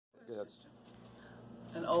Okay, that's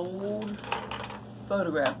an old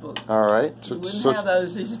photograph book. all right. You wouldn't have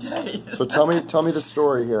those these days. So tell me the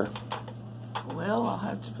story here. Well, I'll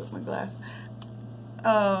have to put my glasses.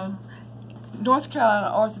 North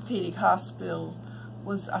Carolina Orthopedic Hospital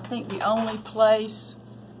was, I think, the only place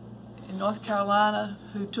in North Carolina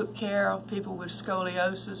who took care of people with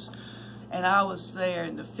scoliosis, and I was there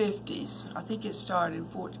in the 50s. I think it started in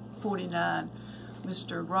 49.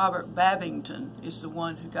 Mr. Robert Babington is the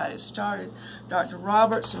one who got it started. Dr.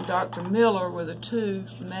 Roberts and Dr. Miller were the two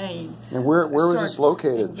main. And where was this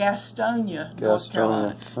located? In Gastonia, North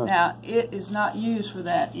Carolina. Huh. Now, it is not used for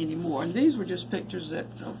that anymore. And these were just pictures of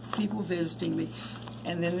people visiting me.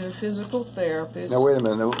 And then the physical therapist. Now, wait a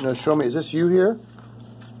minute. No, show me. Is this you here?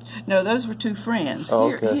 No, those were two friends.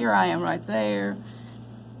 Oh, okay. Here I am right there,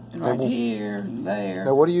 and right here, and there.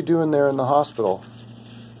 Now, what are you doing there in the hospital?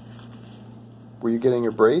 Were you getting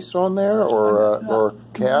your brace on there, or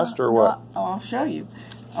cast, or what? Oh, I'll show you.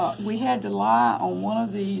 We had to lie on one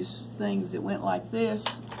of these things that went like this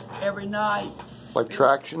every night. Like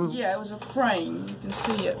traction? Yeah, it was a frame. You can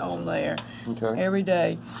see it on there. Okay. Every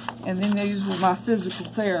day. And then these were my physical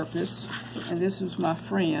therapists, and this was my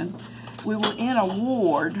friend. We were in a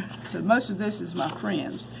ward, so most of this is my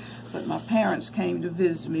friends, but my parents came to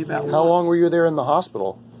visit me about How long were you there in the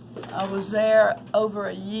hospital? I was there over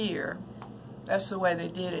a year. That's the way they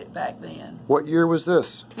did it back then. What year was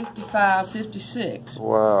this? 55, 56.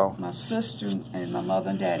 Wow. My sister and my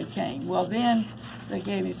mother and daddy came. Well, then they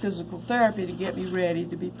gave me physical therapy to get me ready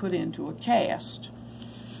to be put into a cast.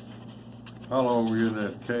 How long were you in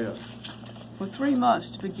that cast? For 3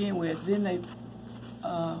 months to begin with. Then they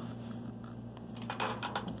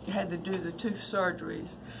had to do the 2 surgeries.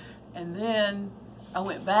 And then I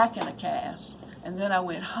went back in a cast. And then I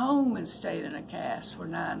went home and stayed in a cast for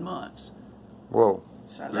 9 months. Whoa.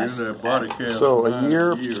 So in that body cast. So a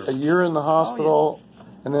year in the hospital,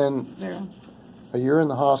 and then a year in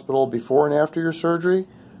the hospital before and after your surgery?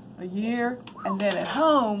 A year, and then at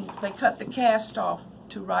home, they cut the cast off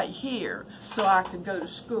to right here, so I could go to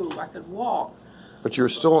school, I could walk. But you were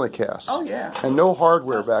still in a cast? Oh, yeah. And no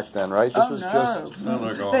hardware back then, right? This was no. just... Not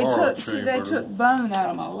like a heart chamber. They took bone out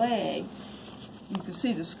of my leg. You can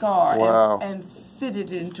see the scar. Wow. And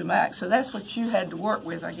fitted into my, so that's what you had to work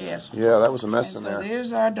with, I guess. Yeah, that was a mess in there. So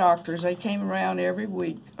there's our doctors. They came around every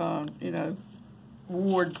week, you know,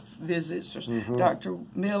 ward visits. Dr.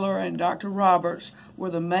 Miller and Dr. Roberts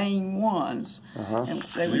were the main ones. And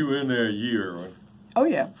you were in there a year, right? Oh,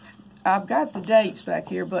 yeah. I've got the dates back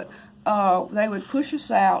here, but they would push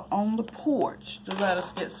us out on the porch to let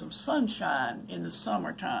us get some sunshine in the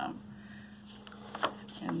summertime.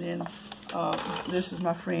 And then this is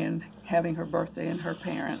my friend having her birthday, and her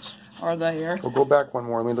parents are there. We'll go back one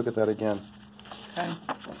more. Let me look at that again. Okay.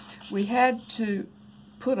 We had to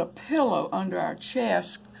put a pillow under our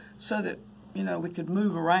chest so that, you know, we could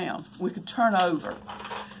move around. We could turn over.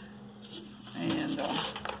 And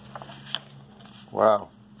wow.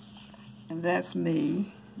 And that's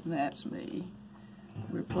me. And that's me.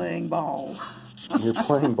 We're playing ball. You're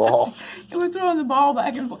playing ball. And we're throwing the ball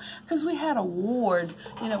back and forth. Because we had a ward,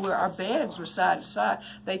 you know, where our beds were side to side.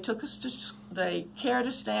 They took us to, they carried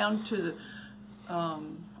us down to the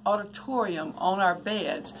auditorium on our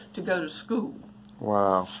beds to go to school.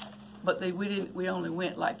 Wow. But we only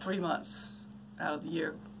went like 3 months out of the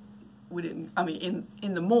year. We didn't, I mean,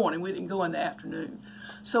 in the morning, we didn't go in the afternoon.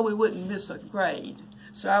 So we wouldn't miss a grade.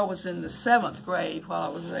 So I was in the 7th grade while I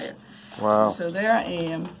was there. Wow. So there I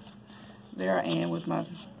am. There I am with my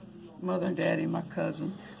mother and daddy and my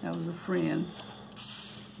cousin. That was a friend.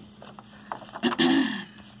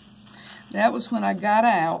 That was when I got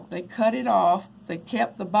out. They cut it off. They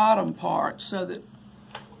kept the bottom part so that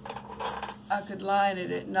I could lie in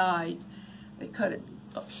it at night. They cut it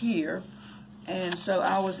up here. And so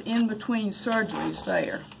I was in between surgeries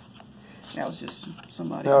there. That was just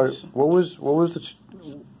somebody else. What was the,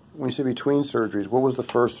 when you say between surgeries, what was the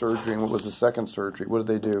first surgery and what was the second surgery? What did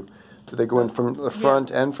they do? Did they go in from the front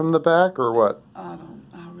and from the back, or what? I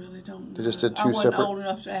really don't know. They just did two I wasn't separate... old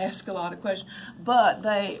enough to ask a lot of questions. But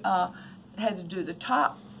they had to do the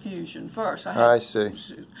top fusion first. I see.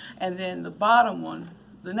 And then the bottom one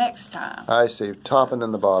the next time. I see. Top and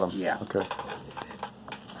then the bottom. Yeah. Okay.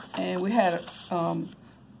 And we had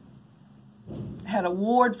a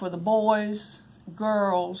ward for the boys,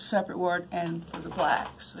 girls, separate ward, and for the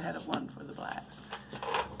blacks. They had one for the blacks.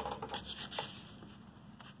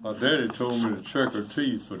 My daddy told me to check her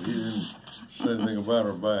teeth, but he didn't say anything about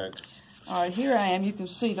her back. All right, here I am. You can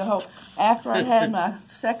see the whole... After I had my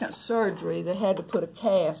second surgery, they had to put a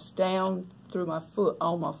cast down through my foot,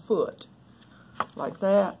 on my foot, like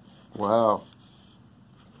that. Wow.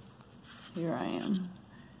 Here I am.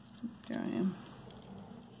 Here I am.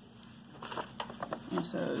 And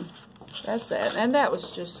so that's that. And that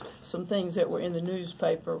was just some things that were in the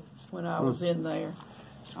newspaper when I was in there.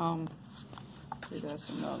 See, that's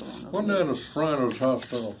another one. Wasn't that a Shriners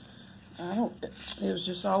Hospital? I don't. It was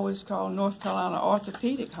just always called North Carolina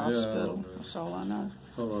Orthopedic Hospital. Yeah, That's all I know.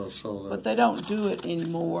 Oh, I saw that. But they don't do it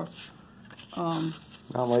anymore. Not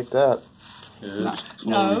like that. Yeah,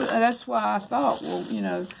 No, that's why I thought, well, you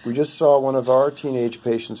know. We just saw one of our teenage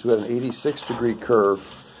patients who had an 86-degree curve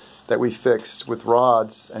that we fixed with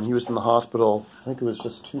rods, and he was in the hospital. I think it was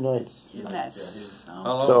just 2 nights. Isn't that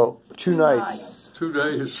So 2 nights. 2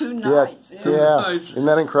 days. 2 nights. Yeah. Isn't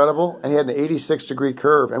that incredible? And he had an 86-degree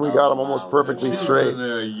curve, and we got him almost perfectly straight. Been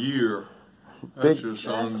there a year. Big.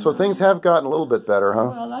 So things have gotten a little bit better,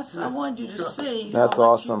 huh? Well, I wanted you to see That's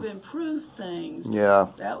how much awesome. you've improved things. Yeah.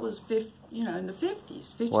 That was in the 50s,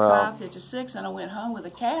 55, Wow. 56, and I went home with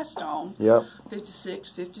a cast on. Yep. 56,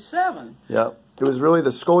 57. Yep. It was really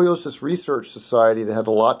the Scoliosis Research Society that had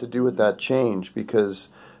a lot to do with that change, because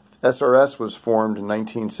SRS was formed in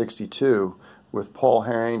 1962 with Paul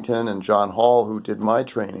Harrington and John Hall, who did my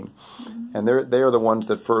training. And they are the ones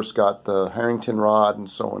that first got the Harrington rod and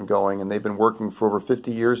so on going, and they've been working for over 50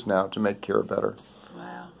 years now to make care better.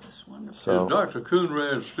 Wow, that's wonderful. So, Is Dr.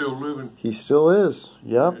 Coonrad still living? he still is.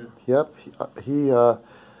 Yep, yep.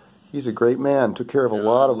 He's a great man. Took care of a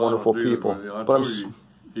lot of wonderful people. I But told you,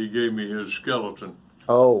 he gave me his skeleton.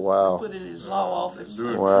 oh wow! Put it in his law office.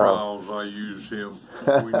 During Wow. trials, I used him.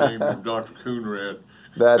 We named him Dr. Coonrad.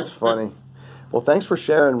 That's funny. Well, thanks for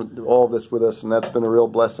sharing all this with us, and that's been a real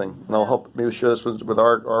blessing. And I'll help maybe share this with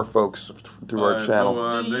our folks through our channel.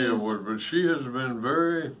 I had no idea what, but she has been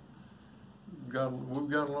we've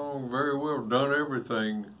got along very well, done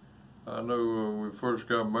everything. I know when we first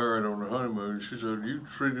got married on the honeymoon, she said, "You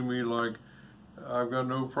treated me like I've got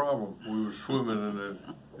no problem." We were swimming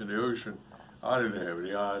in the ocean. I didn't have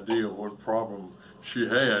any idea what problem she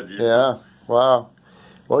had. Yeah. Wow.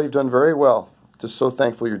 Well, you've done very well. Just so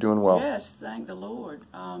thankful you're doing well. Yes, thank the Lord.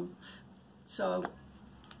 So,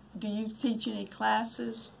 do you teach any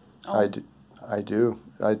classes? I do. I do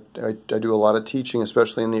a lot of teaching,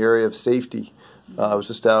 especially in the area of safety. I was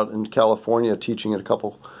just out in California teaching at a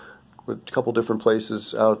couple different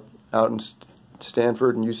places out in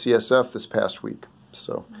Stanford and UCSF this past week.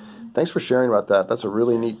 So, thanks for sharing about that. That's a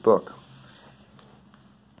really neat book.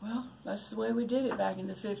 Well, that's the way we did it back in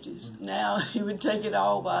the 50s. Now, you would take it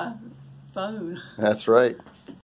all by phone. That's right.